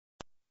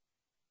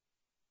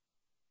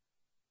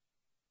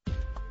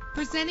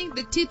Presenting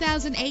the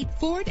 2008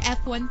 Ford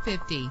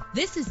F-150.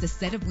 This is the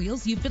set of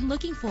wheels you've been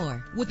looking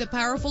for, with a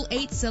powerful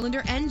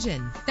 8-cylinder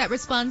engine that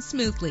responds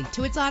smoothly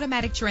to its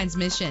automatic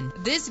transmission.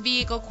 This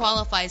vehicle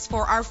qualifies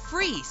for our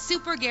free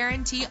Super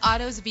Guarantee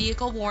Autos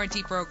Vehicle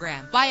Warranty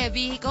Program. Buy a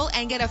vehicle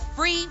and get a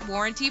free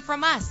warranty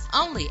from us,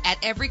 only at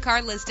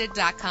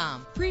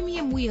everycarlisted.com.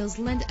 Premium wheels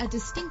lend a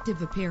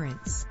distinctive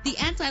appearance. The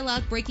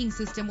anti-lock braking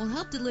system will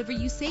help deliver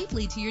you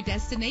safely to your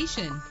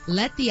destination.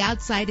 Let the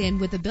outside in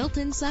with a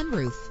built-in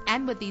sunroof.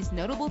 And with these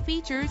notable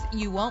features,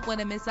 you won't want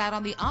to miss out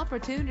on the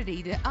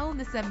opportunity to own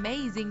this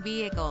amazing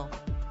vehicle.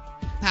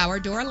 Power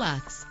door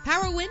locks,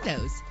 power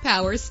windows,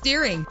 power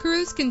steering,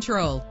 cruise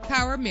control,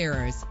 power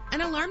mirrors,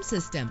 an alarm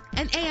system,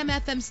 an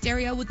AM/FM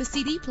stereo with a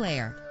CD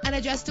player, an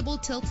adjustable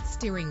tilt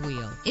steering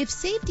wheel. If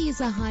safety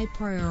is a high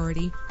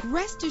priority,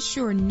 rest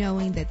assured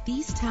knowing that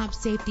these top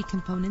safety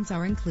components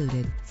are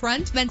included.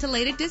 Front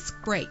ventilated disc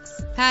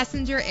brakes,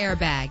 passenger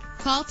airbag.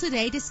 Call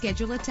today to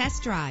schedule a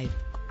test drive.